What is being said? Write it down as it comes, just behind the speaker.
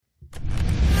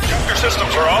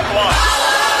systems are offline.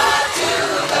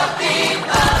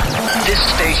 This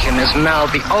station is now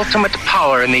the ultimate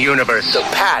power in the universe. The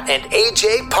Pat and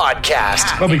AJ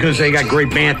Podcast. Well, because they got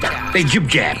great banter. They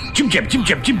jib-jab.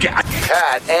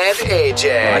 Pat and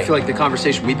AJ. I feel like the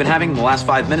conversation we've been having in the last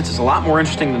 5 minutes is a lot more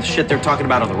interesting than the shit they're talking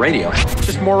about on the radio.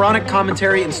 Just moronic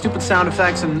commentary and stupid sound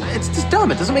effects, and it's just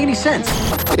dumb. It doesn't make any sense.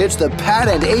 It's the Pat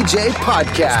and AJ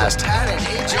Podcast. It's the Pat and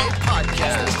AJ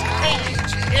Podcast. Hey,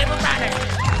 everybody,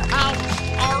 how are you?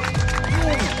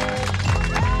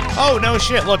 Oh, no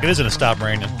shit. Look, it is going to stop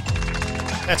raining.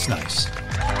 That's nice.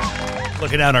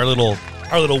 Looking out our little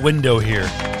window here,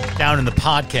 down in the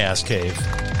podcast cave.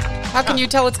 How can you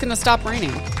tell it's going to stop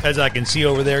raining? As I can see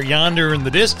over there, yonder in the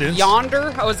distance.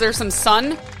 Yonder? Oh, is there some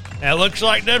sun? It looks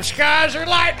like them skies are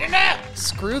lighting up.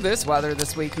 Screw this weather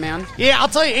this week, man. Yeah, I'll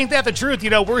tell you, ain't that the truth? You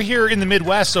know, we're here in the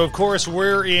Midwest, so of course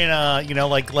we're in,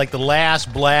 like the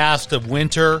last blast of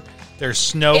winter. There's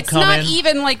snow coming. It's not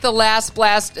even like the last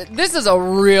blast. This is a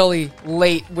really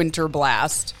late winter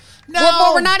blast.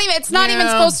 No, we're not even. It's not even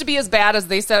supposed to be as bad as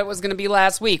they said it was going to be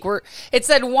last week. It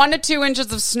said 1 to 2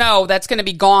 inches of snow that's going to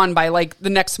be gone by like the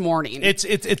next morning. They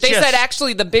said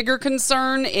actually the bigger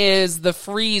concern is the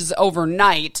freeze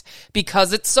overnight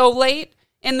because it's so late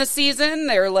in the season.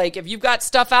 They're like, if you've got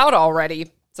stuff out already,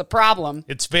 it's a problem.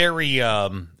 It's very.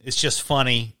 It's just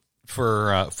funny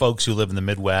for folks who live in the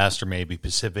Midwest or maybe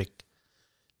Pacific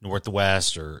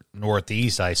Northwest or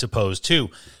Northeast, I suppose, too.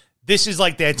 This is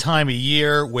like that time of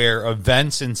year where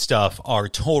events and stuff are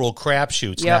total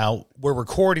crapshoots. Yep. Now, we're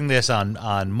recording this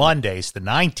on Mondays, the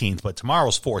 19th, but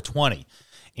tomorrow's 4/20.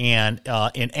 And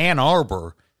in Ann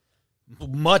Arbor,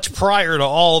 much prior to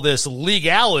all this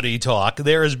legality talk,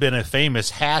 there has been a famous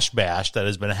hash bash that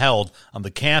has been held on the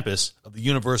campus of the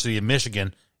University of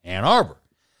Michigan, Ann Arbor.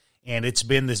 And it's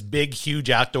been this big,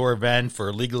 huge outdoor event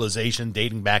for legalization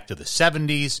dating back to the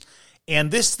 70s.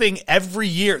 And this thing every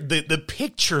year, the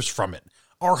pictures from it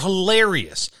are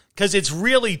hilarious because it's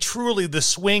really, truly the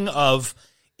swing of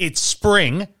it's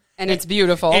spring. And it's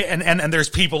beautiful. And there's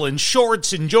people in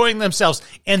shorts enjoying themselves.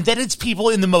 And then it's people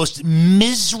in the most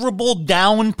miserable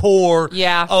downpour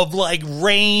of like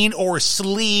rain or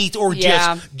sleet or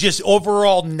just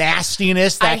overall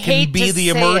nastiness that can be the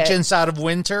emergence out of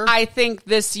winter. I think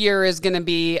this year is going to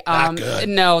be it's going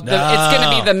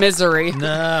to be the misery.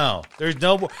 No. There's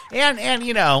no and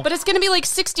you know. But it's going to be like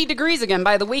 60 degrees again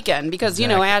by the weekend because you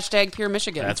know #Pure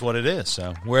Michigan. That's what it is.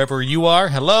 So wherever you are,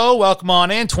 hello, welcome on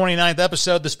in 29th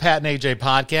episode this Pat and AJ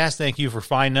Podcast. Thank you for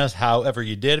finding us however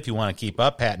you did. If you want to keep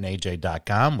up,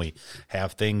 patandaj.com. We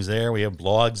have things there. We have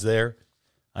blogs there.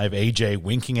 I have AJ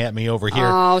winking at me over here.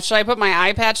 Oh, should I put my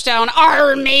eye patch down?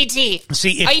 Arr, matey!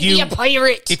 See, I'd be a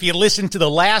pirate. If you listen to the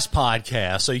last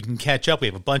podcast, so you can catch up, we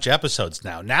have a bunch of episodes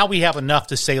now. Now we have enough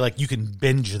to say, like, you can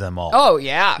binge them all. Oh,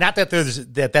 yeah. Not that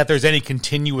there's any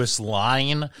continuous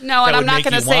line. No, and I'm not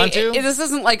going to say, this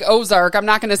isn't like Ozark. I'm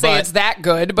not going to say it's that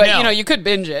good, but, you know, you could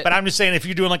binge it. But I'm just saying, if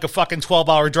you're doing like a fucking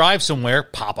 12-hour drive somewhere,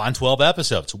 pop on 12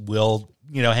 episodes. We'll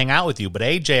hang out with you. But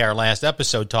AJ, our last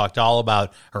episode, talked all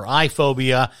about her eye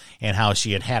phobia and how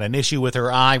she had an issue with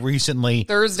her eye recently.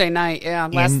 Thursday night,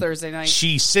 last Thursday night.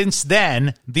 Since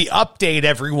then, the update,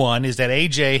 everyone, is that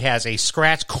AJ has a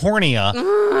scratched cornea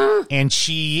and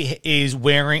she is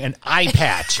wearing an eye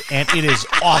patch, and it is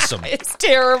awesome. It's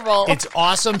terrible. It's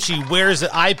awesome. She wears an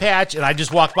eye patch, and I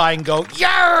just walk by and go,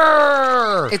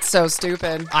 "Yarr!" It's so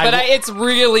stupid. It's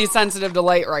really sensitive to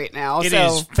light right now. It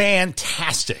is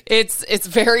fantastic. It's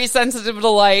very sensitive to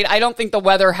light. I don't think the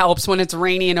weather helps when it's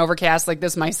rainy and overcast like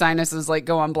this. My sinuses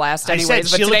go on blast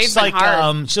anyways. But today's been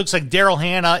hard. She looks like Daryl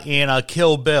Hannah in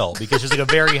Kill Bill because she's like a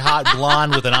very hot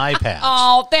blonde with an eye patch.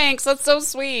 Oh, thanks. That's so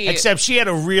sweet. Except she had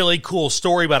a really cool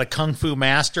story about a kung fu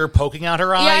master poking out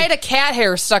her eye. Yeah, I had a cat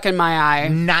hair stuck in my eye.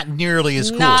 Not nearly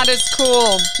as cool. Not as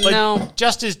cool. But no.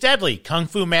 Just as deadly. Kung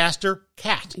fu master,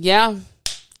 cat. Yeah.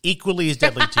 Equally as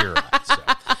deadly to your eyes.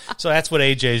 So that's what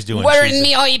AJ's doing. Wearing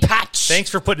me eye patch. Thanks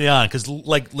for putting it on, because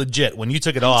like legit, when you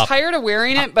took it off, I'm tired of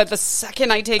wearing it, but the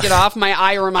second I take it off, my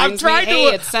eye reminds me,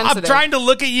 it's sensitive. I'm trying to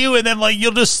look at you, and then like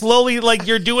you'll just slowly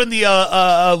you're doing the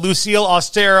Lucille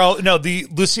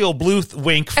Bluth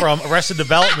wink from Arrested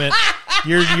Development.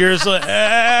 You're just like,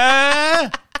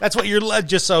 that's what you're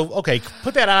just so okay.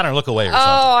 Put that on or look away or something.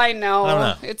 Oh, I know. I don't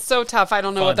know. It's so tough. I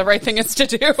don't know what the right thing is to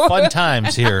do. Fun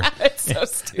times here. It's so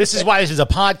stupid. This is why this is a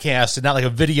podcast and not like a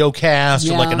video cast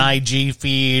or like an IG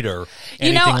feed or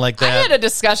anything like that. I had a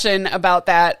discussion about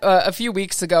that a few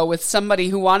weeks ago with somebody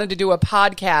who wanted to do a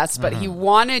podcast, but he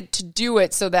wanted to do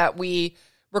it so that we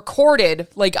recorded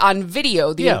like on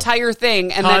video the entire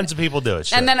thing, and tons of people do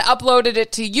it, and then uploaded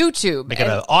it to YouTube, make it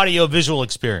an audio visual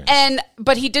experience.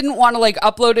 But he didn't want to like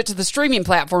upload it to the streaming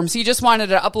platforms. He just wanted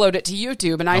to upload it to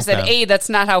YouTube. And I said, A, that's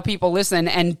not how people listen,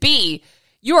 and B,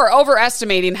 you are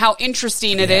overestimating how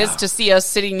interesting it is to see us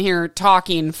sitting here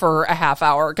talking for a half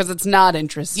hour, because it's not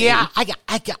interesting. Yeah,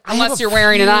 unless you're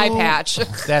wearing an eye patch.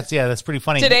 That's pretty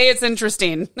funny. Today it's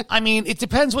interesting. I mean, it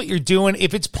depends what you're doing.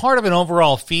 If it's part of an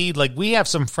overall feed, like we have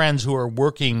some friends who are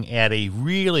working at a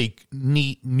really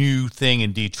neat new thing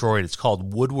in Detroit. It's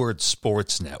called Woodward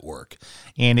Sports Network,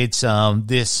 and it's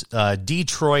this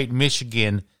Detroit,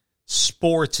 Michigan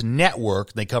sports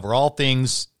network. They cover all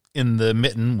things in the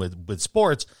mitten with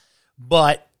sports,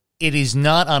 but it is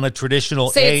not on a traditional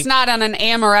it's not on an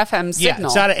AM or FM signal. Yeah,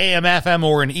 it's not an AM, FM,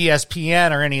 or an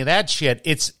ESPN or any of that shit.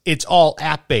 It's all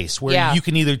app-based, where you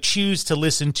can either choose to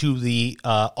listen to the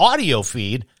audio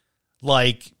feed,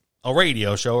 like a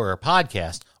radio show or a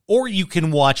podcast, or you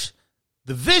can watch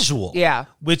the visual,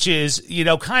 which is,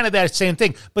 kind of that same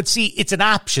thing. But see, it's an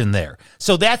option there.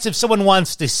 So that's if someone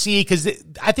wants to see, because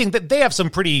I think that they have some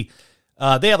pretty...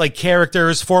 they have like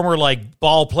characters, former like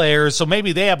ball players, so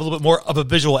maybe they have a little bit more of a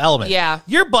visual element. Yeah.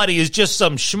 Your buddy is just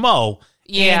some schmo.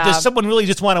 Yeah. And does someone really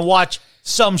just want to watch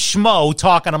some schmo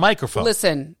talk on a microphone?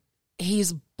 Listen,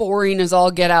 he's boring as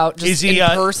all get out just in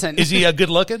person. Is he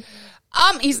good looking?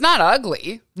 He's not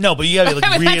ugly. No, but you have to look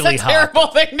really that's a hot. terrible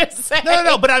thing to say.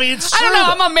 No, but I mean, it's true. I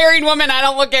don't know. I'm a married woman. I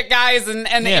don't look at guys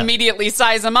and immediately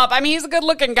size him up. I mean, he's a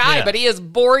good-looking guy, but he is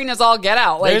boring as all get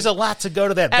out. Like, there's a lot to go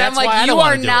to that. And That's I'm like, why I don't you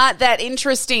are do not it. that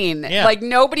interesting. Yeah. Like,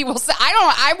 nobody will say,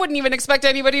 I wouldn't even expect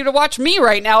anybody to watch me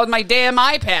right now with my damn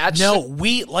eye patch. No,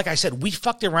 like I said, we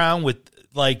fucked around with,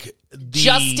 like,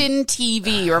 Justin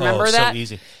TV, remember that? So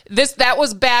easy. That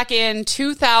was back in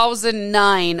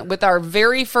 2009 with our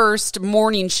very first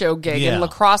morning show gig in La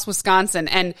Crosse, Wisconsin,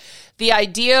 and the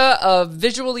idea of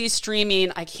visually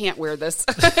streaming. I can't wear this.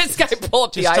 This guy pull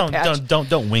up the eye patch.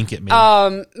 Don't wink at me.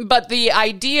 But the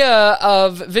idea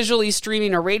of visually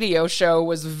streaming a radio show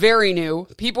was very new.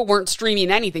 People weren't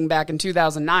streaming anything back in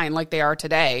 2009 like they are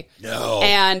today. No.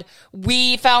 And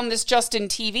we found this Justin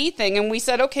TV thing, and we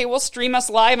said, okay, we'll stream us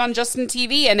live on Justin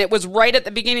TV. And it was right at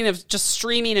the beginning of just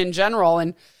streaming in general.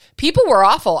 And people were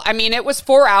awful. I mean, it was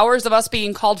 4 hours of us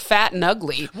being called fat and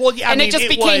ugly. Well, yeah, it just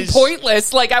became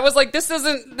pointless. Like, I was like, this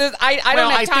isn't, I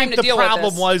don't have time to deal with this. The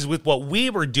problem was with what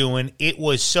we were doing, it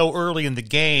was so early in the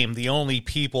game, the only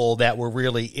people that were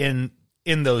really in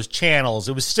those channels,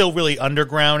 it was still really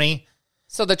undergroundy.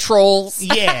 So the trolls.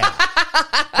 Yeah.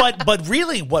 But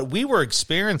really what we were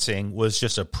experiencing was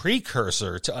just a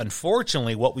precursor to,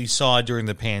 unfortunately, what we saw during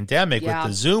the pandemic with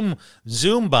the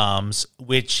Zoom bombs,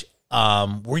 which...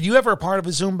 were you ever a part of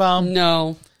a Zoom bomb?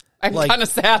 No. I'm kind of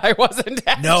sad I wasn't.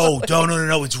 No.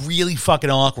 It's really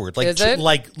fucking awkward. Like, is it?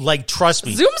 Like, trust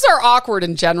me. Zooms are awkward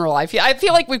in general. I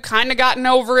feel like we've kind of gotten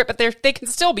over it, but they can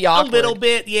still be awkward. A little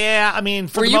bit, yeah. I mean,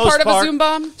 were you part of a Zoom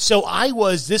bomb? So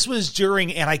this was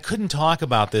during, and I couldn't talk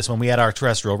about this when we had our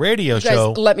terrestrial radio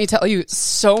show. Let me tell you,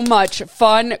 so much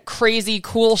fun, crazy,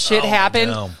 cool shit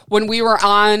happened when we were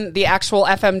on the actual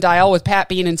FM dial with Pat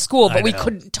being in school, but we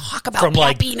couldn't talk about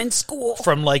Pat being in school.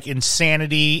 From like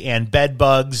insanity and bed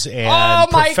bugs and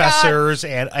professors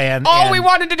and all we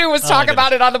wanted to do was talk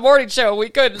about it on the morning show. We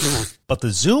couldn't. But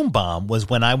the Zoom bomb was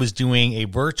when I was doing a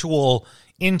virtual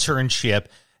internship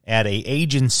at an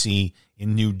agency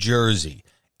in New Jersey.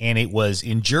 And it was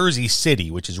in Jersey City,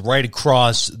 which is right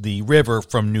across the river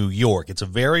from New York. It's a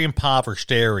very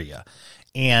impoverished area.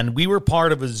 And we were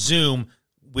part of a Zoom,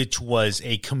 which was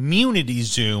a community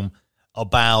Zoom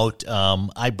about,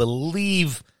 I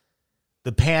believe,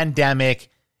 the pandemic.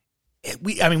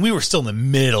 We were still in the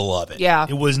middle of it. Yeah.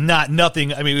 It was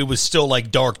nothing. I mean, it was still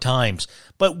like dark times.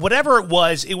 But whatever it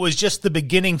was just the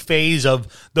beginning phase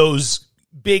of those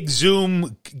big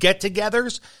Zoom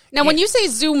get-togethers. Now, when you say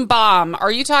Zoom bomb,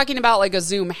 are you talking about like a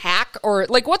Zoom hack or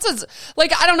like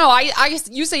I don't know.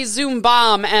 You say Zoom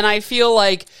bomb and I feel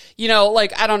like,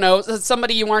 I don't know,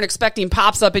 somebody you weren't expecting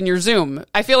pops up in your Zoom.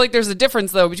 I feel like there's a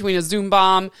difference though between a Zoom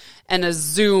bomb and a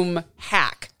Zoom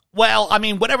hack. Well, I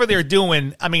mean, whatever they're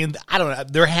doing, I mean, I don't know.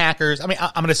 They're hackers. I mean,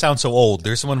 I'm going to sound so old.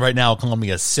 There's someone right now calling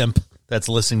me a simp that's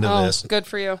listening to this. Good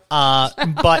for you.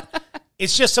 But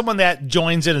it's just someone that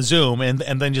joins in a Zoom and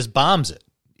then just bombs it.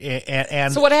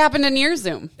 And so what happened in your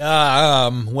Zoom?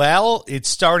 Well, it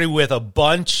started with a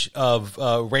bunch of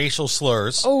racial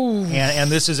slurs. Oh. And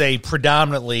this is a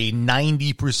predominantly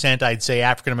 90%, I'd say,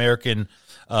 African-American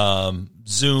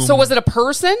Zoom. So was it a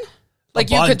person? Like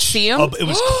you could see them? It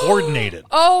was coordinated.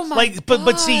 Oh, my God.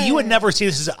 But see, you would never see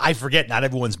this. I forget, not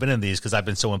everyone's been in these because I've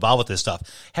been so involved with this stuff.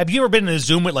 Have you ever been in a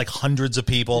Zoom with like hundreds of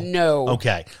people? No.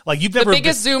 Okay. Like you've never. The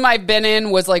biggest Zoom I've been in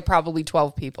was like probably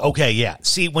 12 people. Okay, yeah.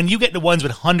 See, when you get to ones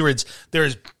with hundreds,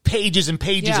 there's pages and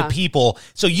pages of people,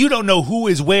 so you don't know who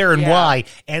is where and why,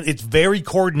 and it's very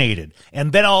coordinated.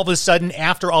 And then all of a sudden,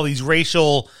 after all these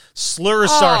racial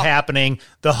slurs start happening,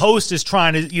 the host is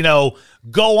trying to,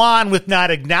 go on with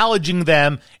not acknowledging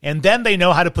them, and then they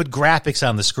know how to put graphics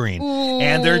on the screen. Ooh.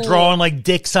 And they're drawing like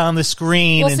dicks on the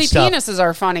screen and stuff. Penises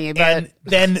are funny, but... And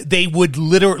then they would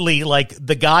literally, like,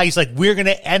 the guy's like, we're going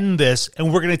to end this,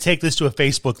 and we're going to take this to a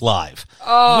Facebook Live.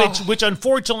 Oh. Which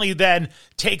unfortunately then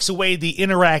takes away the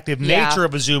interactive nature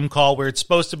of a Zoom call where it's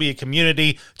supposed to be a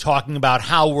community talking about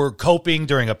how we're coping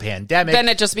during a pandemic. Then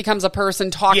it just becomes a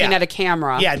person talking at a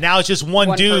camera. Yeah, now it's just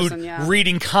one dude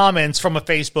reading comments from a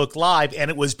Facebook Live, and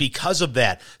it was because of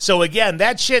that. So again,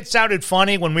 that shit sounded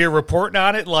funny when we were reporting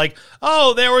on it, like,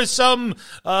 oh, there was some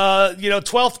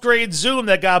 12th grade Zoom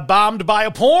that got bombed by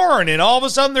a porn, and all of a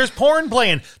sudden there's porn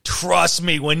playing. Trust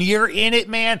me, when you're in it,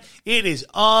 man, it is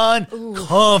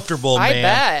uncomfortable, man. I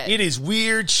bet. It is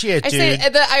weird shit, dude.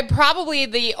 I probably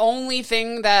the only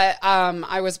thing that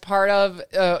I was part of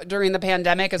during the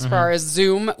pandemic as far as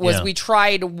Zoom was we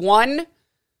tried one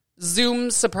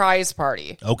Zoom surprise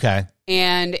party. Okay.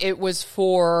 And it was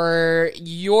for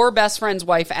your best friend's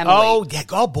wife, Emily. Oh, yeah.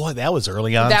 Oh, boy, that was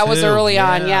early on, That was early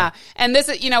on, yeah. And this,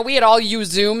 we had all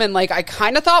used Zoom, and, like, I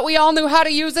kind of thought we all knew how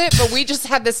to use it, but we just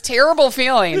had this terrible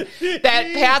feeling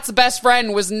that Pat's best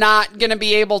friend was not going to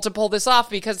be able to pull this off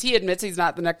because he admits he's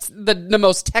not the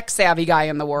most tech-savvy guy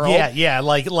in the world. Yeah,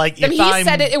 like and he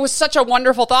said it was such a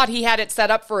wonderful thought. He had it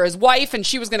set up for his wife, and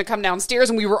she was going to come downstairs,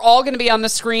 and we were all going to be on the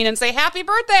screen and say, happy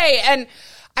birthday, and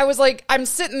I was like, I'm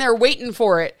sitting there waiting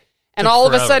for it. And all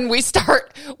of a sudden we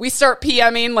start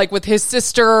PMing like with his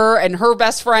sister and her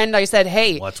best friend. I said,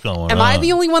 hey, what's going on? Am I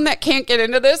the only one that can't get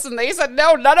into this? And they said,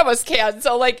 no, none of us can.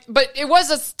 So but it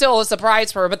was still a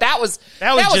surprise for her. But that was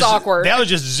awkward. That was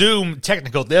just Zoom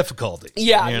technical difficulties.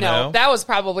 Yeah, that was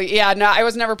probably, I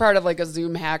was never part of like a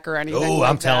Zoom hack or anything. Oh,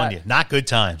 I'm telling you, not good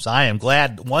times. I am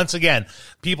glad once again,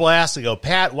 people ask to go,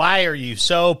 Pat, why are you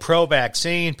so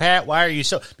pro-vaccine? Pat, why are you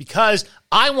so, because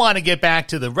I want to get back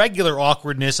to the regular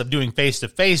awkwardness of doing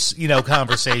face-to-face,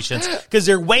 conversations because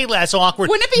they're way less awkward.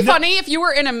 Wouldn't it be funny if you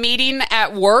were in a meeting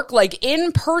at work, like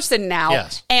in person now,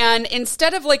 and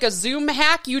instead of like a Zoom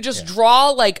hack, you just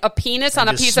draw like a penis on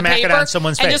a piece of paper on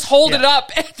someone's and face. Just hold it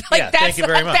up. Thank you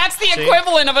very much. That's the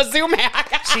equivalent of a Zoom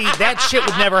hack. See, that shit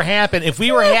would never happen. If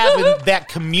we were having that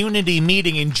community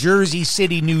meeting in Jersey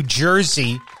City, New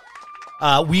Jersey,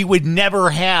 we would never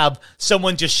have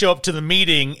someone just show up to the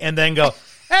meeting and then go,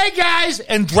 hey, guys,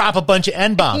 and drop a bunch of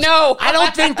N-bombs. No. I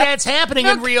don't think that's happening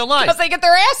in real life. Because they get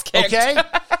their ass kicked. Okay?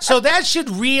 So that should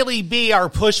really be our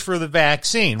push for the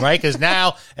vaccine, right? Because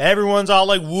now everyone's all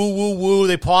like, woo, woo, woo.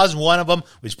 They paused one of them,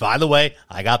 which, by the way,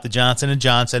 I got the Johnson &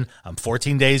 Johnson. I'm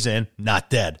 14 days in, not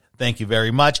dead. Thank you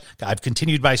very much. I've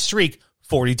continued my streak.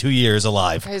 42 years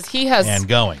alive. Because he has and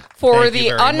going. For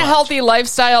the unhealthy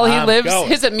lifestyle he lives,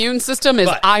 his immune system is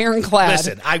ironclad.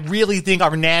 Listen, I really think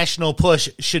our national push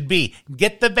should be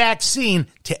get the vaccine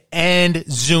to end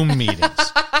Zoom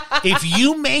meetings. If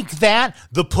you make that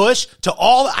the push to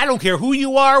all, I don't care who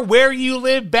you are, where you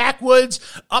live, backwoods,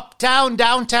 uptown,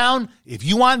 downtown, if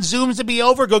you want Zooms to be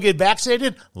over, go get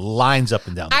vaccinated, lines up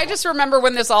and down. I just remember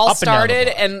when this all started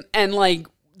and like,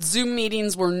 Zoom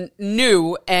meetings were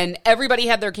new and everybody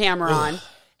had their camera on.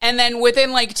 And then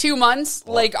within like 2 months,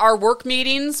 like our work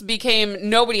meetings became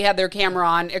nobody had their camera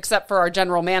on except for our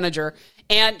general manager.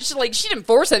 And she didn't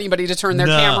force anybody to turn their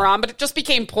camera on, but it just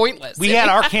became pointless. We had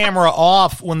our camera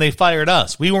off when they fired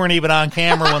us. We weren't even on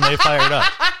camera when they fired us.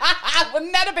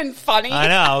 Wouldn't that have been funny? I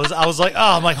know. I was like,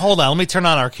 oh, I'm like, hold on, let me turn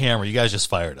on our camera. You guys just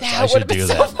fired us. I should do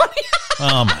that. So funny.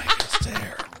 Oh my God, it's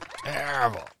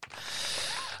terrible.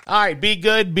 All right, be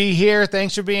good, be here.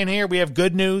 Thanks for being here. We have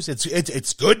good news.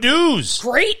 It's good news.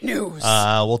 Great news.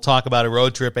 We'll talk about a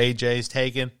road trip AJ's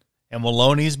taken, and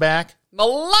Meloni's back.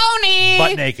 Meloni!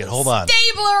 Butt naked. Hold on.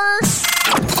 Stabler!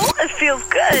 Oh, it feels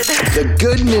good. The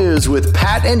good news with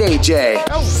Pat and AJ.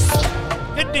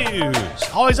 Oh, good news.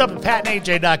 Always up at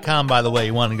patandaj.com, by the way.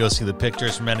 You want to go see the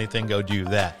pictures from anything, go do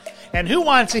that. And who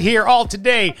wants to hear all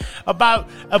today about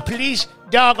a police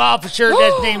dog officer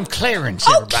that's named Clarence?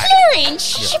 Oh, Clarence!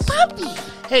 She's a puppy.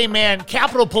 Hey, man,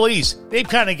 Capitol Police, they've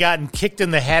kind of gotten kicked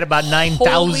in the head about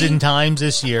 9,000 times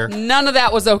this year. None of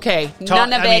that was okay.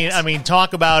 None of it. I mean,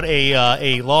 talk about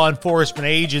a law enforcement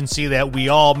agency that we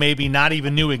all maybe not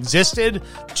even knew existed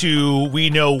to we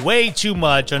know way too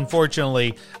much,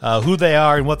 unfortunately, who they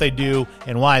are and what they do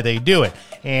and why they do it.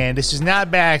 And this is not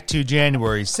back to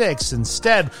January 6th.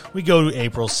 Instead, we go to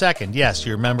April 2nd. Yes,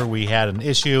 you remember we had an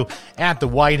issue at the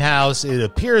White House. It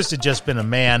appears to have just been a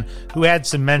man who had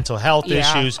some mental health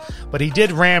issues, but he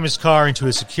did ram his car into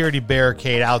a security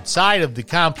barricade outside of the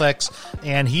complex,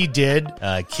 and he did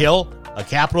kill a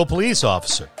Capitol Police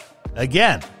officer.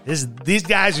 Again, these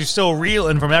guys are still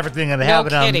reeling from everything that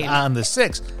happened on the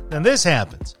 6th. Then this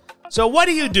happens. So what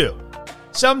do?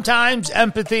 Sometimes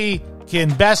empathy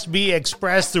can best be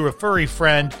expressed through a furry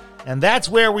friend, and that's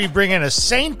where we bring in a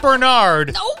Saint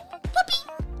Bernard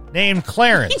named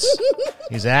Clarence.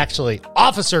 He's actually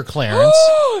Officer Clarence.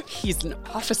 He's an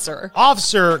officer.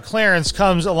 Officer Clarence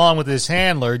comes along with his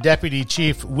handler, Deputy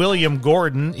Chief William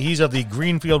Gordon. He's of the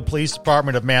Greenfield Police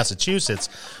Department of Massachusetts,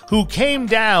 who came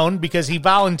down because he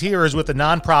volunteers with the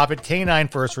nonprofit Canine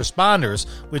First Responders,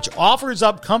 which offers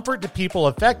up comfort to people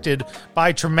affected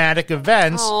by traumatic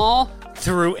events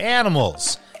through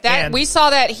animals. We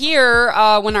saw that here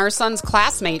when our son's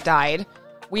classmate died.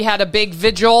 We had a big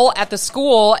vigil at the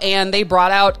school, and they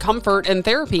brought out comfort and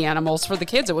therapy animals for the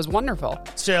kids. It was wonderful.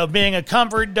 So, being a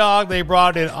comfort dog, they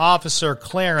brought in Officer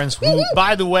Clarence, who,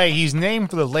 by the way, he's named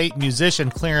for the late musician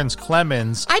Clarence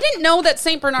Clemens. I didn't know that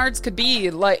St. Bernards could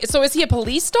be like... So, is he a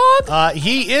police dog?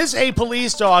 He is a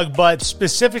police dog, but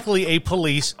specifically a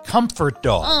police comfort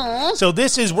dog. Aww.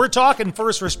 So, we're talking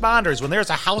first responders. When there's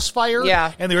a house fire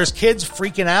and there's kids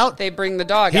freaking out, they bring the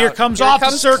dog Here out. comes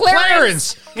Officer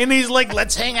Clarence. And he's like,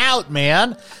 let's hang out,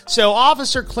 man. So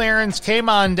Officer Clarence came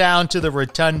on down to the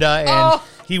rotunda, and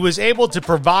he was able to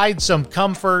provide some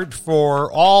comfort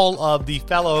for all of the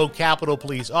fellow Capitol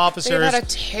Police officers. They had a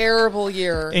terrible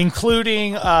year.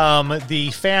 Including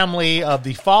the family of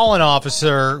the fallen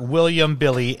officer, William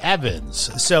Billy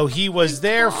Evans. So he was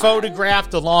there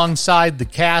photographed alongside the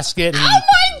casket. Oh,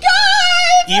 my God!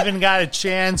 Even got a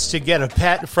chance to get a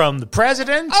pet from the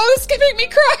president. Oh, this could make me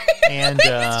cry. And he's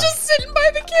just sitting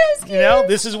by the casket. You know,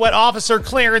 this is what Officer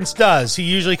Clarence does. He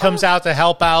usually comes out to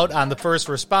help out on the first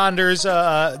responders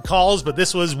calls, but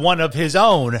this was one of his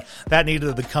own that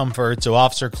needed the comfort. So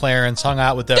Officer Clarence hung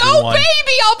out with everyone. Oh,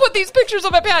 baby! I'll put these pictures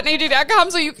up at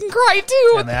patandaj.com so you can cry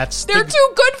too. And they're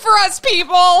too good for us,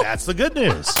 people. That's the good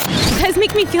news. You guys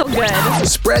make me feel good.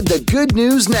 Spread the good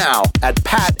news now at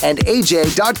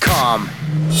patandaj.com.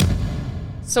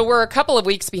 So we're a couple of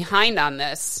weeks behind on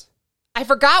this. I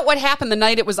forgot what happened the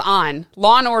night it was on.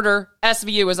 Law & Order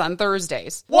SVU is on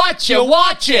Thursdays. What you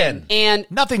watching? And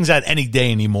nothing's on any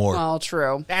day anymore. Oh,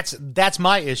 true. That's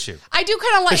my issue. I do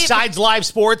kind of like... Besides live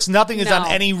sports, nothing is on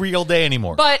any real day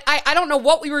anymore. But I don't know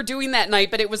what we were doing that night,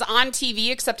 but it was on TV,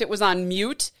 except it was on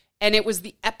mute, and it was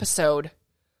the episode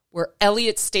where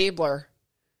Elliot Stabler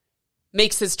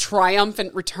makes his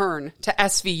triumphant return to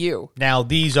SVU. Now,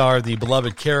 these are the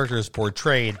beloved characters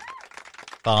portrayed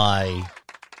by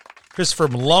Christopher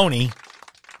Meloni,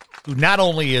 who not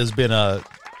only has been a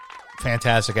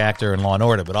fantastic actor in Law &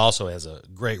 Order, but also has a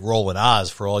great role in Oz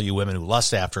for all you women who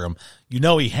lust after him. You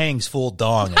know he hangs full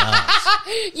dong in Oz.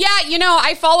 Yeah, you know,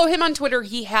 I follow him on Twitter.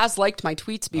 He has liked my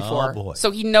tweets before. Oh, boy.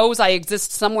 So he knows I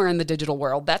exist somewhere in the digital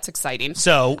world. That's exciting.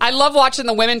 So I love watching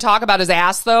the women talk about his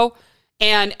ass, though.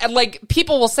 And like,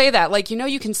 people will say that, like, you know,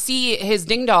 you can see his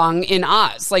ding dong in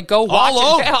Oz. Like, go watch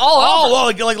it. All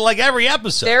over. Like every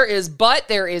episode. There is butt,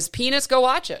 there is penis. Go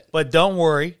watch it. But don't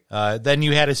worry. Then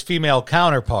you had his female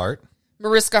counterpart,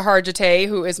 Mariska Hargitay,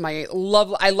 who is I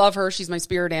love her. She's my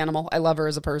spirit animal. I love her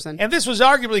as a person. And this was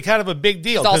arguably kind of a big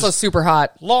deal. She's also super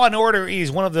hot. Law & Order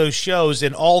is one of those shows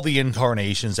in all the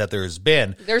incarnations that there's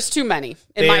been. There's too many,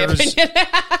 in my opinion.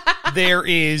 There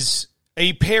is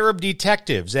a pair of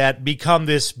detectives that become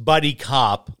this buddy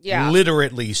cop,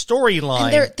 literally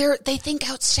storyline. And they think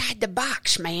outside the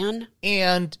box, man.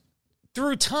 And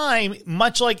through time,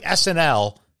 much like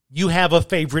SNL, you have a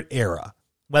favorite era.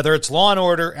 Whether it's Law &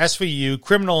 Order, SVU,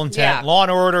 Criminal Intent, Law &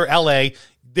 Order, LA,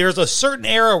 there's a certain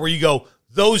era where you go,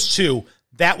 those two,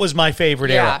 that was my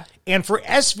favorite era. And for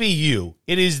SVU,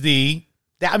 it is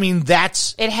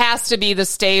it has to be the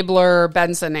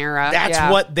Stabler-Benson era. That's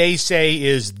what they say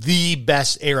is the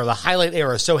best era, the highlight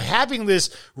era. So having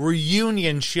this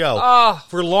reunion show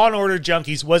for Law & Order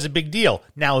junkies was a big deal.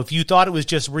 Now, if you thought it was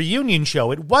just a reunion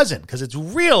show, it wasn't, because it's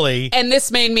really... And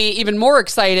this made me even more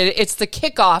excited. It's the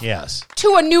kickoff yes.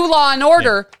 to a new Law &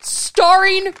 Order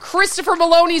starring Christopher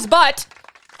Meloni's butt.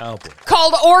 Oh, boy.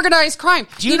 Called Organized Crime.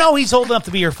 Do you know he's old enough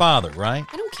to be your father, right?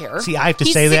 I don't care. See, I have to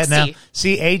He's say 60. that now.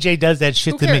 See, AJ does that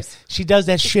shit Who to cares? me. She does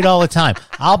that shit all the time.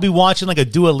 I'll be watching like a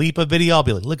Dua Lipa video. I'll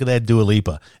be like, look at that Dua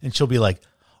Lipa. And she'll be like,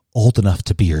 old enough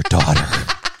to be your daughter.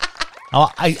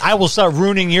 I will start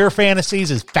ruining your fantasies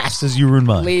as fast as you ruin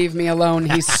mine. Leave me alone.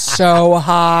 He's so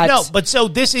hot. No, but so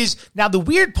this is, now the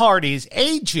weird part is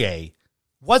AJ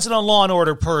wasn't a Law and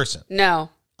Order person.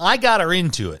 No. I got her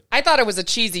into it. I thought it was a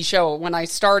cheesy show when I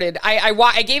started. I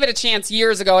gave it a chance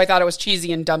years ago. I thought it was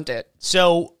cheesy and dumped it.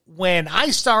 So when I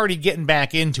started getting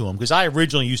back into them, because I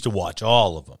originally used to watch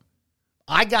all of them,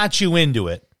 I got you into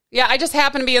it. Yeah, I just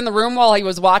happened to be in the room while he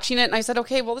was watching it, and I said,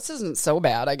 okay, well, this isn't so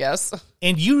bad, I guess.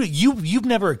 And you've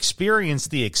never experienced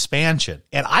the expansion.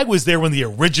 And I was there when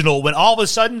when all of a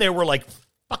sudden there were like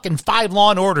fucking 5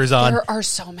 Law and Orders on. There are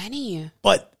so many.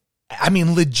 But I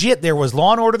mean, legit, there was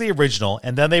Law & Order, the original,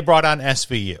 and then they brought on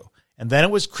SVU. And then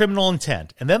it was Criminal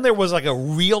Intent. And then there was like a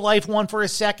real-life one for a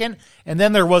second. And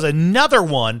then there was another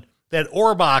one that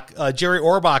Jerry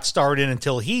Orbach starred in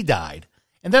until he died.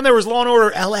 And then there was Law &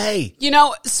 Order L.A. You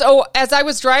know, so as I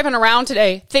was driving around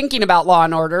today thinking about Law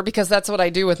 & Order, because that's what I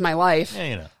do with my life,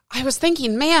 I was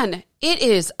thinking, man, it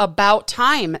is about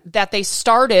time that they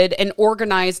started an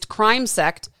organized crime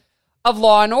sect of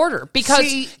Law and Order,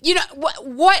 because you know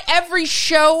what every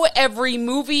show, every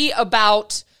movie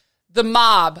about the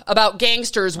mob, about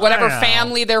gangsters, whatever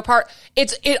family they're part,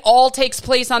 it all takes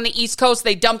place on the East Coast.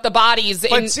 They dump the bodies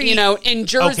in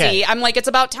Jersey. Okay. I'm like, it's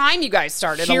about time you guys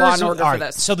started a Law and Order for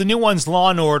this. So the new one's Law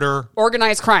and Order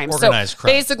Organized Crime.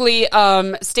 Basically,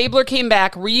 Stabler came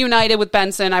back, reunited with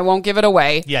Benson. I won't give it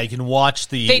away. Yeah, you can watch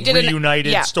the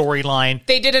reunited storyline.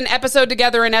 They did an episode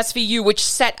together in SVU, which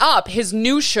set up his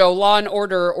new show, Law and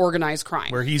Order Organized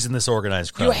Crime, where he's in this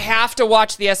organized crime. You have to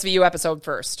watch the SVU episode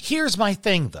first. Here's my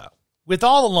thing, though. With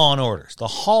all the Law and Orders, the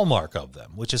hallmark of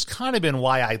them, which has kind of been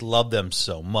why I love them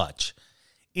so much,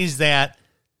 is that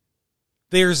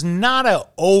there's not a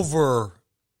overbearing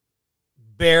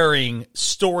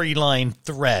storyline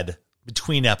thread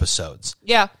between episodes.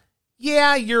 Yeah.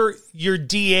 Yeah, your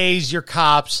DAs, your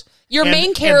cops, your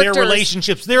main characters, and their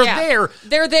relationships, they're there.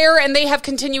 They're there, and they have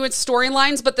continuous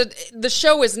storylines, but the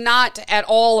show is not at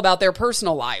all about their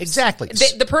personal lives. Exactly.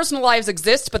 The personal lives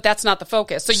exist, but that's not the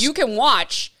focus. So you can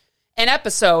watch an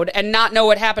episode and not know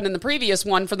what happened in the previous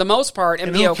one for the most part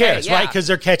and be who okay. Cares, right? Because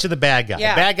they're catching the bad guy.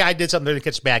 Yeah. The bad guy did something, they're going to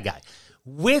catch the bad guy.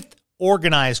 With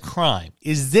organized crime,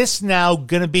 is this now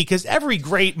going to be, because every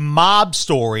great mob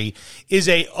story is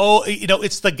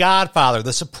it's The Godfather,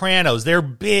 The Sopranos. They're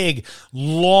big,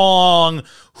 long,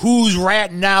 who's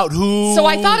ratting out who. So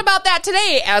I thought about that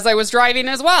today as I was driving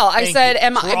as well. I said,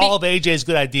 all of AJ's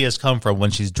good ideas come from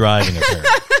when she's driving,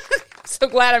 apparently. So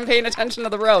glad I'm paying attention to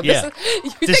the road. Yeah.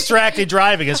 Distracted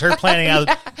driving is her planning out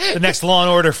the next Law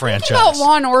 & Order franchise. About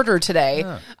Law & Order today.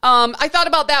 Yeah. I thought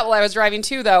about that while I was driving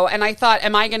too, though, and I thought,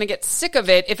 am I going to get sick of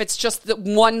it if it's just the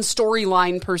one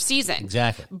storyline per season?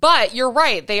 Exactly. But you're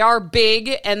right. They are big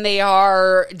and they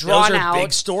are drawn out. Those are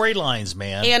big storylines,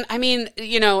 man. And I mean,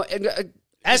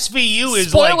 SVU is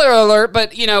spoiler alert,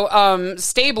 but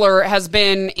Stabler has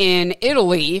been in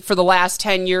Italy for the last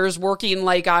 10 years working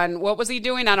on what was he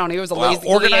doing? I don't know. He was a lazy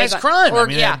organized crime.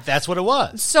 That's what it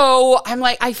was. So I'm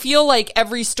like, I feel like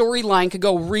every storyline could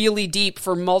go really deep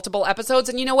for multiple episodes.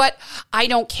 And you know what? I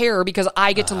don't care because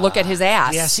I get to look at his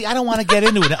ass. Yeah, see, I don't want to get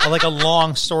into it like a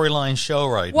long storyline show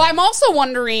right now. Well, I'm also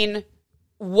wondering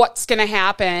what's going to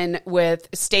happen with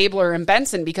Stabler and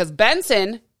Benson, because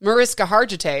Benson, Mariska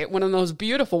Hargitay, one of those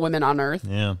beautiful women on earth,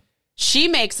 she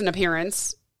makes an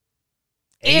appearance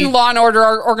in Law &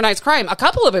 Order Organized Crime. A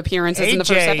couple of appearances in the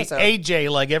first episode.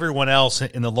 AJ, like everyone else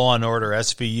in the Law & Order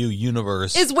SVU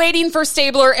universe, is waiting for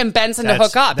Stabler and Benson to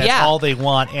hook up. That's all they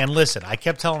want. And listen, I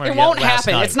kept telling her it won't last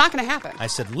happen. night, it's not going to happen. I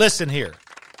said, listen here.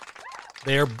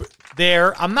 I'm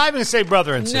not even going to say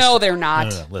brother and sister. No, they're not.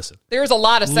 No, listen. There's a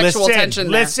lot of sexual tension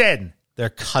there. Listen. They're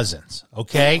cousins,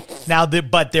 okay? Now,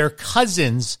 but they're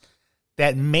cousins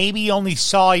that maybe only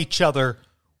saw each other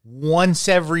once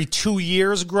every 2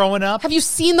 years growing up. Have you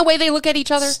seen the way they look at each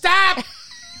other? Stop!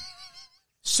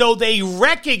 So they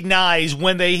recognize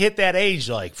when they hit that age,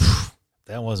 like,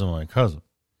 that wasn't my cousin.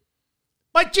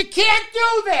 But you can't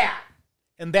do that!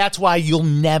 And that's why you'll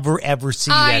never, ever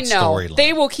see that storyline.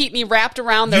 They will keep me wrapped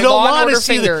around their Law & Order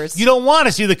fingers. You don't want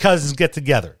to see the cousins get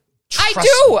together. I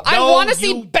do. I want to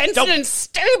see Benson and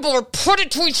Stabler put it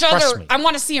to each other. I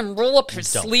want to see him roll up his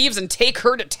sleeves and take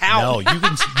her to town. No,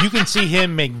 you can see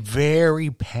him make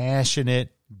very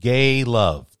passionate gay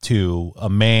love to a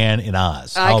man in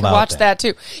Oz. I can watch that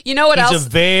too. You know what else? He's a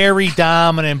very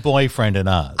dominant boyfriend in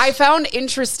Oz. I found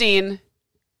interesting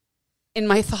in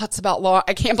my thoughts about Law,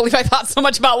 I can't believe I thought so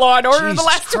much about Law and Order in the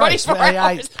last 24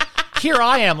 hours. Here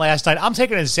I am last night. I'm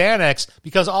taking a Xanax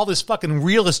because all this fucking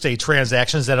real estate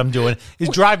transactions that I'm doing is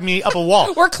driving me up a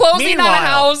wall. We're closing on a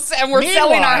house and we're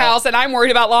selling our house, and I'm worried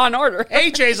about Law and Order.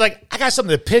 AJ's like, I got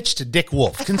something to pitch to Dick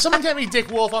Wolf. Can someone get me Dick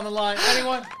Wolf on the line?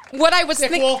 Anyone? What I was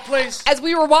thinking, Dick Wolf, please. As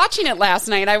we were watching it last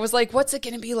night, I was like, what's it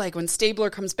going to be like when Stabler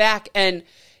comes back? And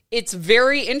it's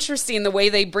very interesting the way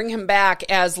they bring him back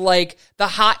as like the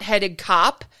hot-headed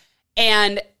cop.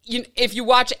 And if you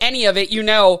watch any of it,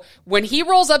 when he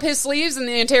rolls up his sleeves in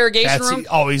the interrogation room,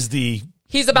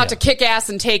 he's about to kick ass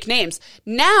and take names.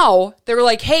 Now they're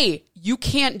like, hey, you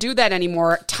can't do that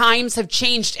anymore. Times have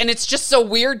changed, and it's just so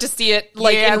weird to see it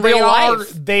in real life.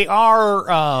 They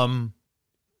are,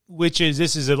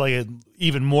 this is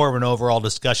even more of an overall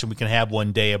discussion we can have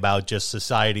one day about just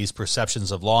society's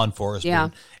perceptions of law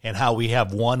enforcement and how we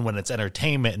have one when it's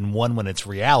entertainment and one when it's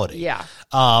reality. Yeah.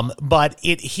 But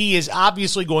he is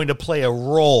obviously going to play a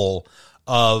role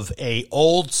of a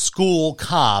old school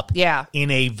cop in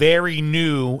a very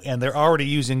new, and they're already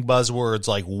using buzzwords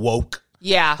like woke.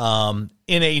 Yeah.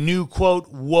 In a new,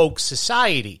 quote, woke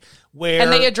society.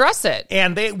 And they address it.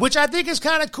 Which I think is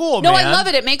kind of cool, man. No, I love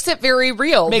it. It makes it very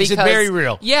real. It very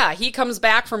real. Yeah, he comes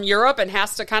back from Europe and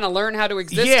has to kind of learn how to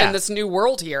exist in this new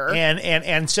world here.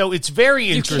 And so it's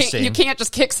very interesting. You can't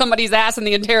just kick somebody's ass in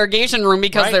the interrogation room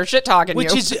because they're shit-talking you.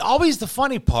 Which is always the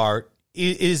funny part,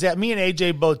 is that me and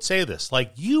AJ both say this.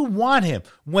 Like, you want him.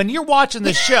 When you're watching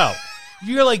the show...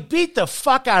 You're like, beat the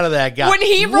fuck out of that guy. When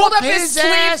he rolled up his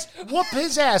sleeves, whoop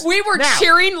his ass. We were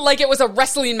cheering like it was a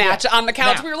wrestling match on the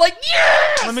couch. We were like,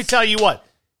 yes! Let me tell you what.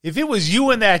 If it was you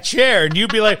in that chair and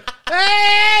you'd be like, hey,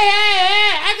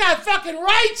 I got fucking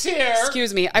rights here.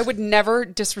 Excuse me. I would never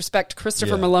disrespect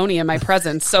Christopher Meloni in my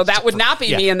presence, so that would not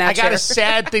be me in that chair. I got a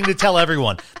sad thing to tell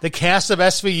everyone. The cast of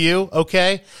SVU,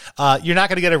 okay? You're not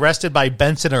going to get arrested by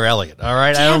Benson or Elliott, all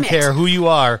right? I don't care who you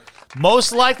are.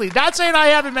 Most likely, not saying I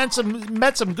haven't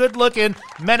met some good-looking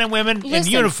men and women in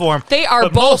uniform. They are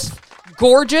both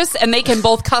gorgeous, and they can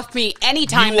both cuff me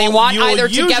anytime they want, either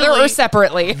together or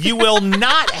separately. You will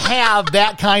not have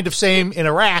that kind of same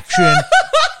interaction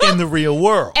in the real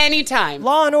world. Anytime.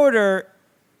 Law and Order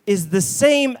is the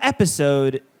same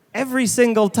episode every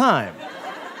single time.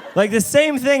 Like, the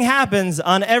same thing happens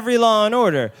on every Law and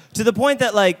Order, to the point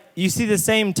that, like, you see the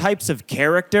same types of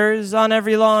characters on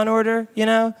every Law and Order,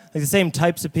 Like, the same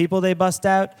types of people they bust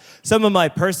out. Some of my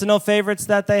personal favorites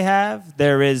that they have,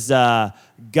 there is a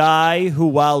guy who,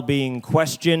 while being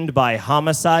questioned by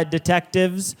homicide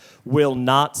detectives, will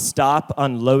not stop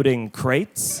unloading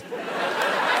crates.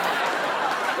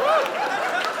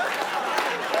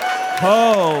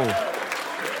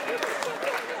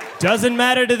 Doesn't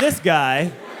matter to this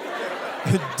guy.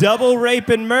 Double rape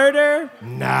and murder?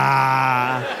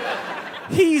 Nah.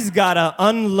 He's gotta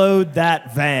unload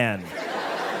that van.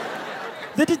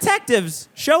 The detectives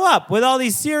show up with all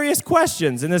these serious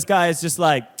questions, and this guy is just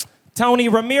like, Tony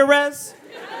Ramirez?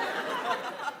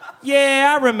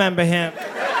 Yeah, I remember him.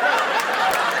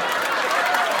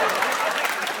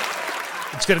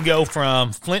 It's gonna go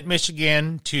from Flint,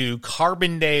 Michigan to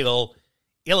Carbondale,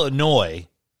 Illinois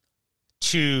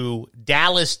to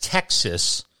Dallas,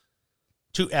 Texas,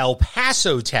 to El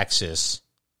Paso, Texas,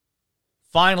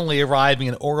 finally arriving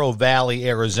in Oro Valley,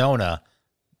 Arizona.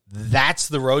 That's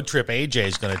the road trip AJ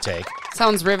is going to take.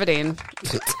 Sounds riveting.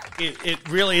 It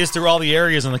really is through all the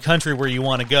areas in the country where you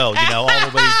want to go, all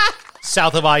the way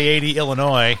south of I-80,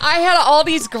 Illinois. I had all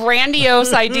these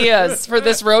grandiose ideas for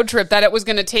this road trip, that it was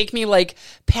going to take me like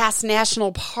past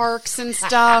national parks and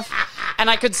stuff, and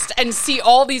I could see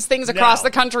all these things across the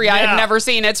country I had never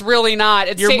seen. It's really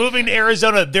not. You're moving to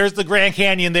Arizona. There's the Grand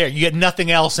Canyon there. You get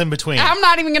nothing else in between. I'm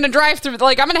not even going to drive through.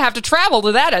 Like, I'm going to have to travel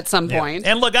to that at some point.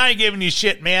 And look, I ain't giving you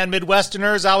shit, man.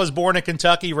 Midwesterners, I was born in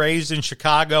Kentucky, raised in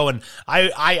Chicago, and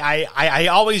I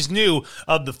always knew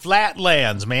of the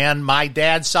flatlands, man. My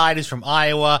dad's side is from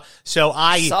Iowa, so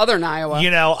Southern Iowa.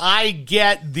 I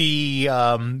get the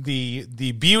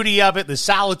beauty of it, the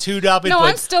solitude of it. No,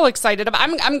 I'm still excited about.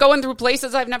 I'm going through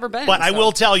places I've never been. But I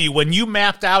will tell you, when you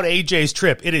mapped out AJ's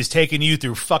trip, it is taking you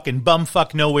through fucking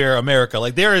bumfuck nowhere America.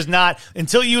 Like, there is not,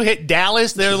 until you hit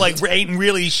Dallas, there like ain't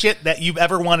really shit that you've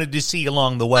ever wanted to see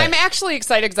along the way. I'm actually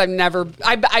excited because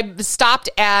I stopped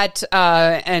at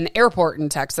an airport in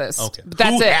Texas. Okay, that's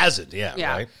Who it. hasn't?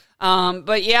 Yeah, right.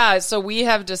 But yeah, so we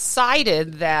have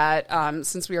decided that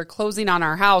since we are closing on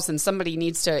our house and somebody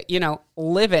needs to,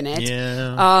 live in it,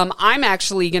 I'm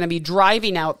actually going to be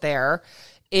driving out there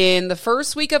in the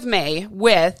first week of May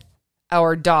with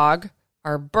our dog,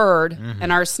 our bird,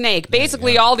 and our snake.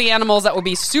 Basically, all the animals that would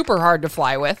be super hard to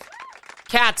fly with.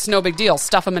 Cats, no big deal.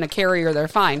 Stuff them in a carrier, they're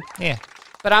fine. Yeah.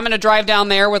 But I'm going to drive down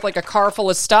there with like a car full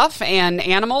of stuff and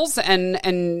animals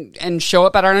and show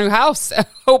up at our new house,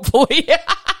 hopefully.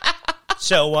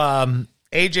 So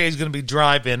AJ is going to be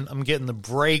driving. I'm getting the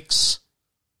brakes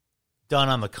done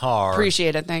on the car.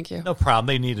 Appreciate it. Thank you. No problem.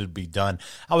 They needed to be done.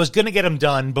 I was going to get them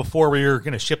done before we were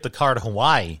going to ship the car to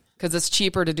Hawaii. Because it's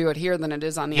cheaper to do it here than it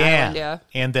is on the island, yeah.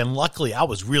 And then luckily, I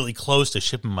was really close to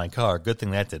shipping my car. Good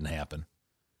thing that didn't happen.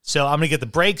 So I'm going to get the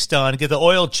brakes done, get the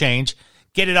oil change,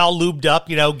 get it all lubed up,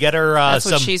 get her That's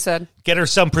what she said. Get her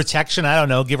some protection. I don't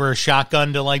know, give her a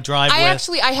shotgun to like drive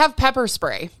with. I have pepper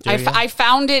spray. I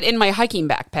found it in my hiking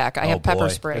backpack. I have pepper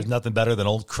spray. There's nothing better than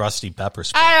old crusty pepper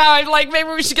spray. I know. Like maybe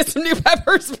we should get some new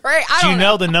pepper spray. Do you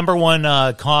know the number one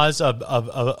cause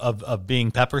of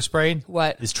being pepper sprayed?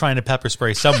 What? Is trying to pepper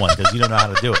spray someone because you don't know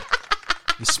how to do it.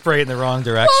 You spray it in the wrong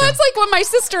direction. Well, it's like when my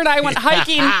sister and I went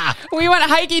hiking. We went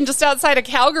hiking just outside of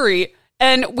Calgary.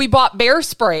 And we bought bear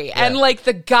spray. Yeah. And like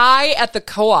the guy at the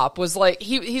co-op was like,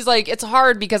 he's like, it's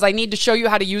hard because I need to show you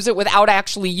how to use it without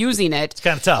actually using it. It's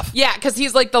kind of tough. Yeah, because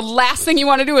he's like, the last thing you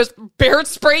want to do is bear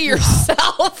spray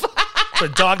yourself. That's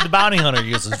what Dog the Bounty Hunter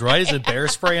uses, right? Is it bear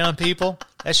spray on people?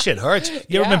 That shit hurts.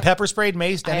 You ever been pepper sprayed,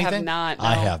 maced, anything? I have not. No.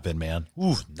 I have been, man.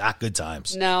 Ooh, not good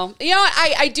times. No.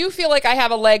 I do feel like I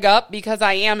have a leg up because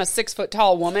I am a 6 foot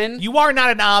tall woman. You are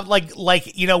not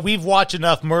an we've watched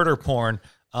enough murder porn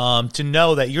to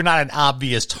know that you're not an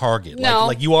obvious target. No.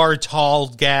 Like you are a tall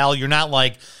gal. You're not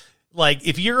like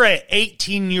if you're an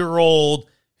 18-year-old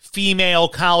female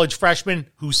college freshman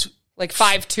who's like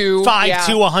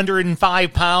 5'2",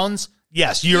 105 pounds,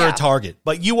 yes, you're a target.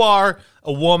 But you are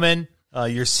a woman.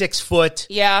 You're 6 foot.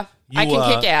 Yeah, I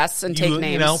can kick ass and take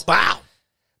names. Wow.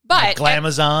 But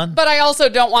Glamazon. But I also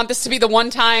don't want this to be the one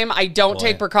time I don't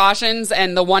take precautions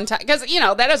and the one time because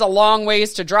that is a long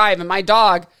ways to drive, and my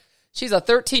dog. She's a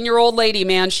 13-year-old lady,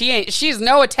 man. She's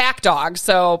no attack dog,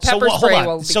 so pepper spray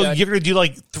will be so good. You're going to do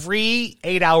like 3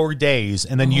 8-hour days,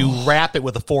 and then you wrap it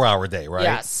with a 4-hour day, right?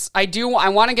 Yes, I do. I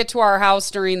want to get to our house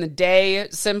during the day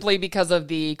simply because of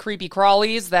the creepy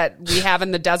crawlies that we have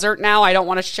in the desert now. I don't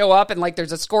want to show up and like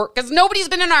there's a score because nobody's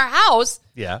been in our house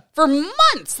for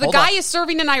months. The guy is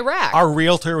serving in Iraq. Our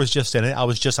realtor was just in it. I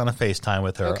was just on a FaceTime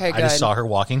with her. Okay, good. I just saw her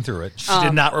walking through it. She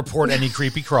did not report any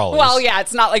creepy crawlies. Well, yeah,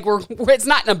 it's not like it's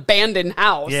not an abandoned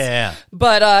house. Yeah.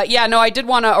 But I did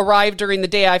want to arrive during the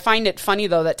day. I find it funny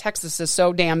though that Texas is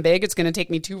so damn big. It's going to take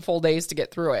me 2 full days to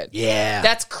get through it. Yeah.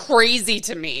 That's crazy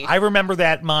to me. I remember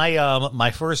that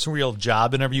my first real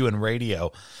job interview in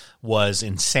radio was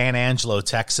in San Angelo,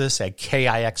 Texas at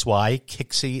KIXY,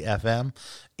 Kixie FM.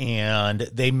 And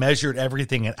they measured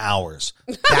everything in hours.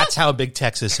 That's how big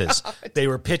Texas is. They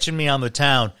were pitching me on the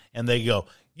town, and they go,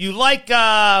 "You like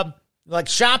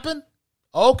shopping?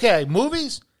 Okay,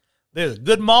 movies? There's a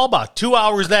good mall about 2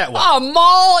 hours that way." Oh,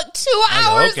 mall 2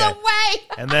 hours away.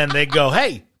 And then they go,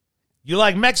 "Hey, you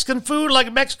like Mexican food,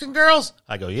 like Mexican girls?"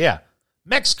 I go, "Yeah,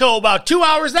 Mexico about 2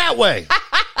 hours that way."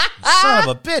 Son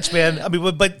of a bitch, man. I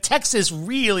mean, but Texas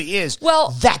really is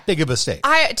that big of a state.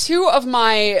 Two of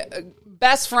my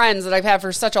best friends that I've had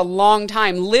for such a long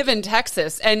time live in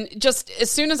Texas. And just as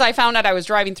soon as I found out I was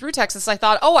driving through Texas, I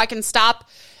thought, I can stop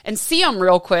and see them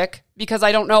real quick because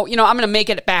I don't know, I'm going to make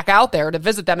it back out there to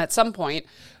visit them at some point.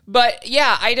 But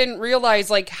yeah, I didn't realize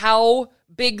like how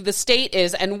big the state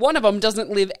is. And one of them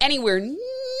doesn't live anywhere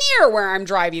near where I'm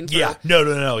driving through. Yeah,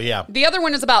 no, yeah. The other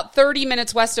one is about 30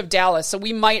 minutes west of Dallas, so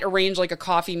we might arrange like a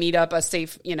coffee meetup, a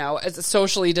safe, as a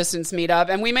socially distanced meetup,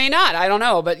 and we may not. I don't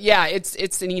know, but yeah,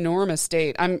 it's an enormous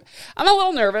state. I'm a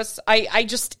little nervous.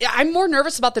 I'm more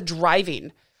nervous about the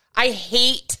driving. I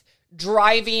hate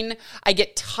driving. I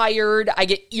get tired. I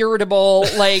get irritable.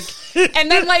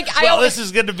 And then this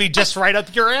is going to be just right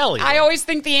up your alley. I always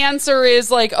think the answer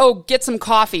is get some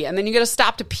coffee, and then you got to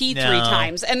stop to pee 3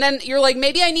 times, and then you're like,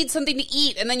 maybe I need something to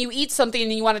eat, and then you eat something,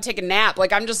 and you want to take a nap.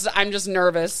 I'm just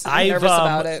nervous. I'm nervous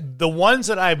about it. The ones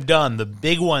that I've done, the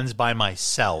big ones by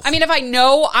myself. I mean, if I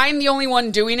know I'm the only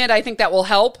one doing it, I think that will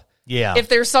help. Yeah. If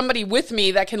there's somebody with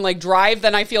me that can drive,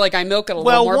 then I feel like I milk it a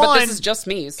little more. But this is just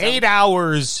me. So. 8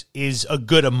 hours is a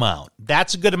good amount.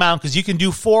 That's a good amount because you can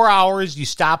do 4 hours. You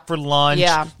stop for lunch.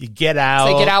 Yeah. You get out.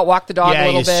 So you get out, walk the dog a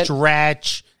little bit. You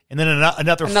stretch. And then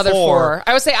another 4.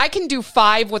 I would say I can do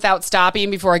 5 without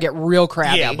stopping before I get real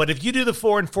crabby. Yeah, but if you do the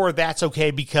 4 and 4, that's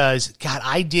okay because, God,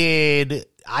 I did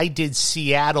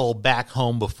Seattle back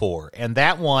home before, and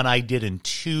that one I did in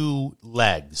 2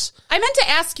 legs. I meant to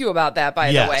ask you about that,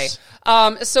 by the way.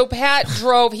 So Pat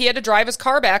drove, he had to drive his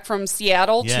car back from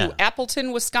Seattle to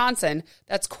Appleton, Wisconsin.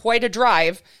 That's quite a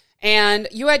drive. And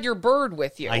you had your bird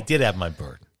with you. I did have my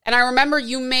bird. And I remember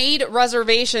you made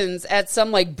reservations at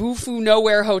some like Bufu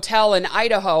Nowhere hotel in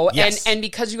Idaho. Yes. And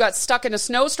because you got stuck in a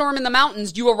snowstorm in the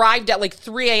mountains, you arrived at like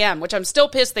 3 a.m., which I'm still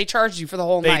pissed they charged you for the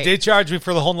whole night. They did charge me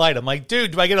for the whole night. I'm like,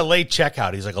 dude, do I get a late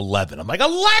checkout? He's like, 11. I'm like,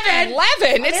 11?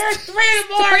 11? It's 3 in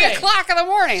the morning. 3 o'clock in the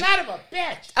morning. Son of a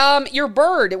bitch. Your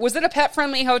bird, was it a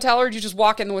pet-friendly hotel or did you just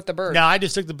walk in with the bird? No, I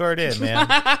just took the bird in, man.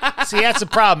 See, that's the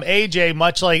problem. AJ,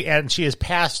 much like, and she has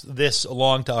passed this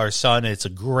along to our son. It's a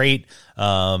great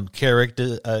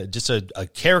character, just a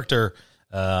character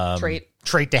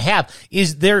trait to have.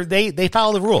 Is they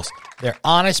follow the rules. They're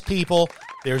honest people.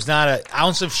 There's not an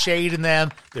ounce of shade in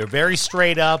them. They're very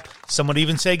straight up. Some would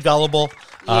even say gullible.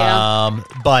 Yeah.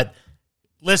 But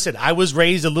listen, I was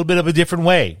raised a little bit of a different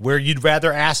way, where you'd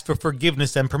rather ask for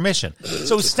forgiveness than permission.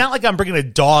 So it's not like I'm bringing a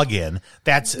dog in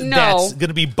that's going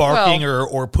to be barking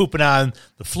or pooping on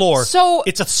the floor. So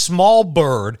it's a small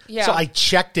bird. Yeah. So I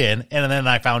checked in, and then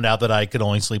I found out that I could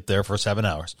only sleep there for 7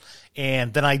 hours.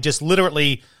 And then I just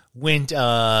literally went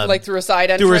like through a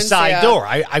side entrance? Through a side door.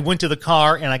 I went to the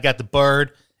car, and I got the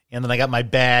bird, and then I got my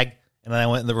bag, and then I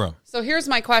went in the room. So here's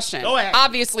my question. Go ahead.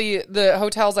 Obviously, the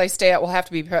hotels I stay at will have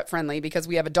to be pet friendly because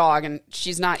we have a dog and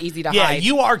she's not easy to hide. Yeah,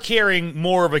 you are carrying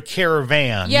more of a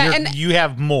caravan. Yeah, and you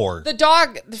have more. The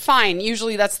dog, fine.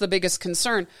 Usually that's the biggest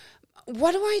concern.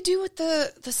 What do I do with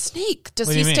the snake?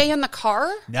 Does he stay in the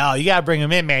car? No, you got to bring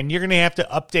him in, man. You're going to have to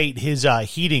update his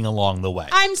heating along the way.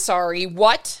 I'm sorry,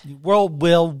 what?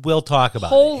 We'll talk about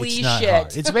Holy it. It's not shit.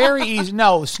 hard. It's very easy.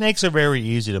 No, snakes are very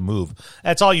easy to move.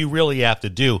 That's all you really have to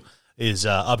do is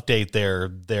update their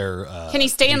Can he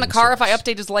stay in the car if I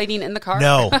update his lighting in the car?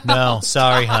 No,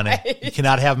 sorry, honey. You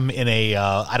cannot have him in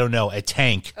a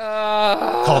tank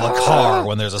called a car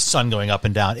when there's a sun going up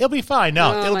and down. It'll be fine.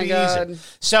 No, it'll be easy.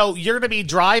 So you're going to be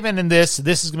driving in this.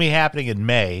 This is going to be happening in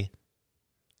May,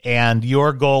 and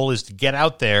your goal is to get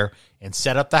out there and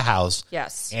set up the house.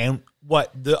 Yes. And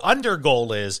what the under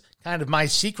goal is, kind of my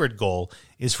secret goal,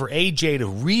 is for AJ to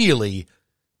really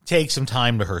take some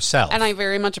time to herself. And I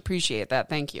very much appreciate that.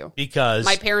 Thank you. Because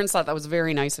my parents thought that was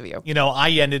very nice of you. You know, I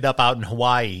ended up out in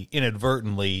Hawaii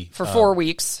inadvertently. For 4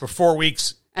 weeks. For 4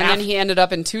 weeks. And then he ended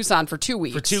up in Tucson for 2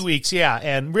 weeks. For 2 weeks, yeah.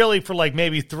 And really for like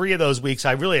maybe 3 of those weeks,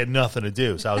 I really had nothing to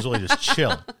do. So I was really just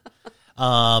chilling.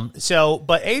 But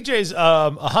AJ's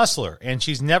a hustler, and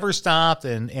she's never stopped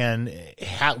and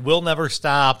will never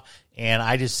stop. And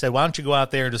I just said, why don't you go out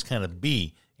there and just kind of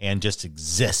be and just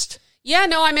exist? Yeah,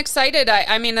 no, I'm excited.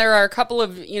 I mean, there are a couple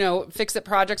of, fix-it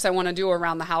projects I want to do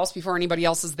around the house before anybody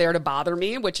else is there to bother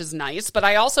me, which is nice. But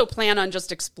I also plan on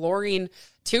just exploring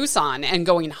Tucson and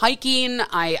going hiking.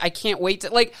 I can't wait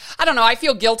to, I don't know, I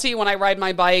feel guilty when I ride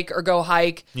my bike or go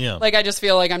hike. Yeah. I just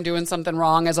feel like I'm doing something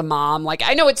wrong as a mom.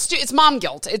 I know it's mom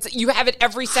guilt. You have it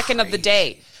every second of the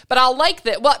day. But I'll like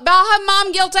that. Well, I'll have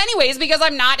mom guilt anyways because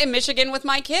I'm not in Michigan with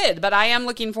my kid. But I am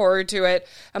looking forward to it.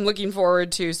 I'm looking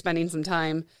forward to spending some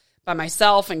time by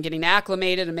myself and getting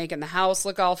acclimated and making the house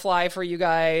look all fly for you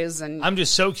guys. And I'm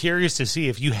just so curious to see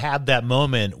if you had that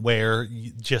moment where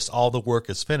just all the work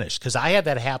is finished. Because I had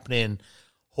that happen in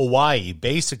Hawaii,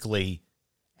 basically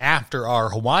after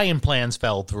our Hawaiian plans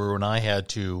fell through and I had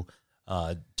to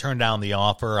turn down the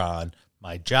offer on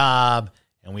my job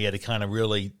and we had to kind of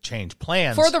really change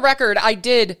plans. For the record, I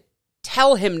did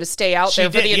tell him to stay out there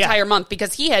for the entire month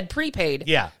because he had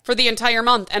prepaid for the entire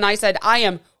month. And I said, I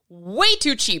am way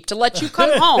too cheap to let you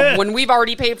come home when we've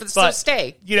already paid for the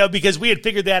stay. Because we had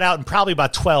figured that out in probably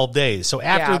about 12 days. So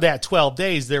after that 12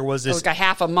 days, there was this... Like a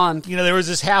half a month. There was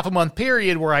this half a month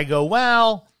period where I go,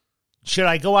 well, should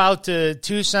I go out to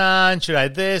Tucson? Should I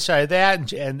this? Should I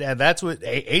that? And that's what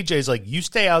AJ's like, you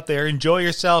stay out there, enjoy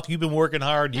yourself. You've been working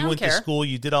hard. You went to school.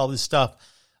 You did all this stuff.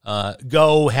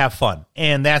 Go have fun.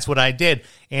 And that's what I did.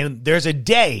 And there's a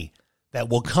day that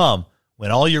will come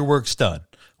when all your work's done,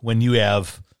 when you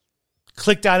have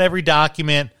clicked on every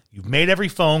document, you've made every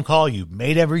phone call, you've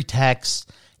made every text,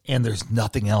 and there's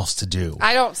nothing else to do.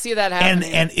 I don't see that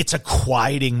happening. And it's a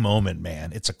quieting moment,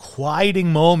 man. It's a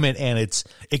quieting moment, and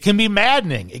it can be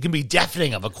maddening. It can be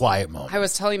deafening of a quiet moment. I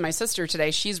was telling my sister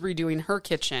today, she's redoing her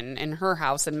kitchen in her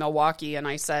house in Milwaukee, and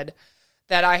I said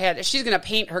that she's going to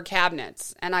paint her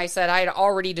cabinets. And I said I had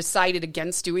already decided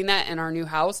against doing that in our new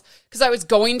house because I was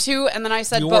going to. And then I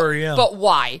said, but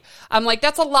why? I'm like,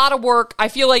 that's a lot of work. I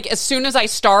feel like as soon as I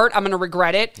start, I'm going to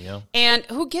regret it. Yeah. And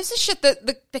who gives a shit that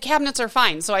the cabinets are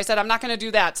fine? So I said, I'm not going to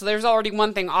do that. So there's already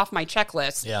one thing off my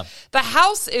checklist. Yeah. The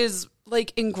house is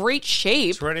in great shape.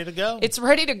 It's ready to go. It's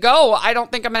ready to go. I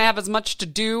don't think I'm going to have as much to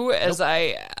do as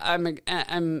I'm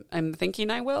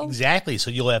thinking I will. Exactly. So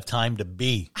you'll have time to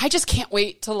be. I just can't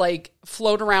wait to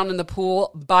float around in the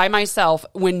pool by myself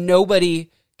when nobody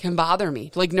can bother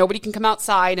me. Like, nobody can come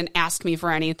outside and ask me for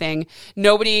anything.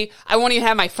 I won't even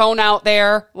have my phone out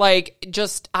there. Like,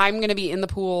 just, I'm going to be in the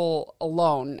pool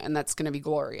alone, and that's going to be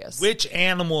glorious. Which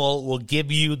animal will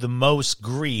give you the most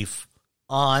grief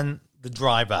on the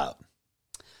drive out?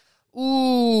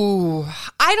 Ooh,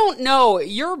 I don't know.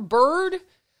 Your bird...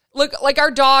 Look, like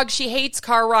our dog, she hates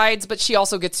car rides, but she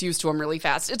also gets used to them really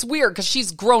fast. It's weird because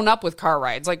she's grown up with car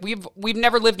rides. Like, we've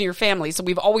never lived near family, so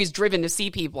we've always driven to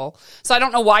see people. So I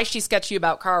don't know why she's sketchy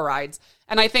about car rides.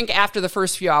 And I think after the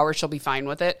first few hours, she'll be fine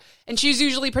with it. And she's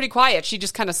usually pretty quiet. She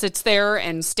just kind of sits there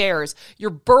and stares. Your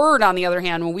bird, on the other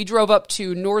hand, when we drove up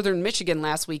to northern Michigan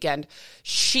last weekend,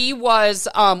 she was,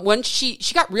 when she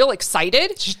got real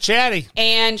excited. She's chatty.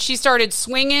 And she started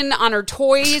swinging on her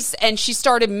toys, and she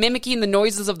started mimicking the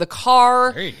noises of the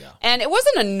car. There you go. And it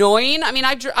wasn't annoying. I mean,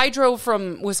 I drove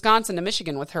from Wisconsin to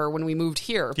Michigan with her when we moved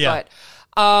here. Yeah. But...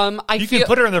 you can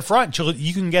put her in the front.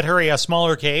 You can get her a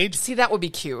smaller cage. See, that would be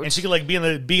cute. And she could like be in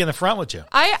the front with you.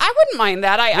 I wouldn't mind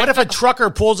that. What if a trucker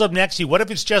pulls up next to you? What if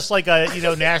it's just like a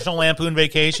National Lampoon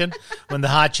Vacation when the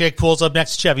hot chick pulls up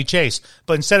next to Chevy Chase?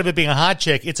 But instead of it being a hot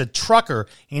chick, it's a trucker,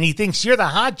 and he thinks you're the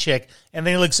hot chick, and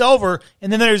then he looks over,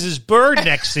 and then there's this bird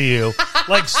next to you,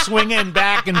 like swinging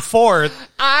back and forth.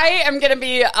 I am going to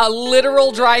be a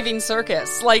literal driving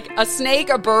circus, like a snake,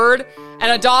 a bird,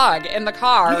 and a dog in the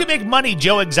car. You can make money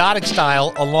Joe Exotic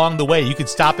style along the way. You could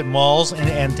stop at malls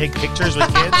and take pictures with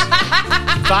kids.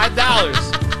 $5.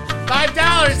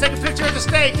 $5, take a picture of the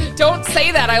snake. Don't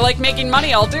say that. I like making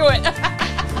money. I'll do it.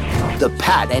 The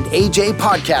Pat and AJ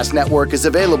Podcast Network is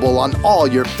available on all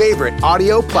your favorite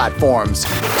audio platforms.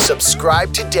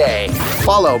 Subscribe today.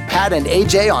 Follow Pat and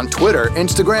AJ on Twitter,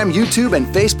 Instagram, YouTube, and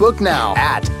Facebook now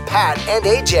at Pat and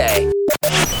AJ.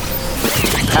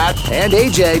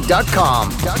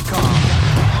 PatandAJ.com.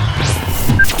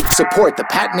 Support the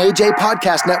Pat and AJ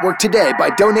Podcast Network today by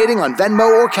donating on Venmo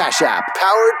or Cash App.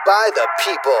 Powered by the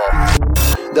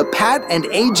people. The Pat and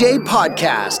AJ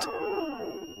Podcast.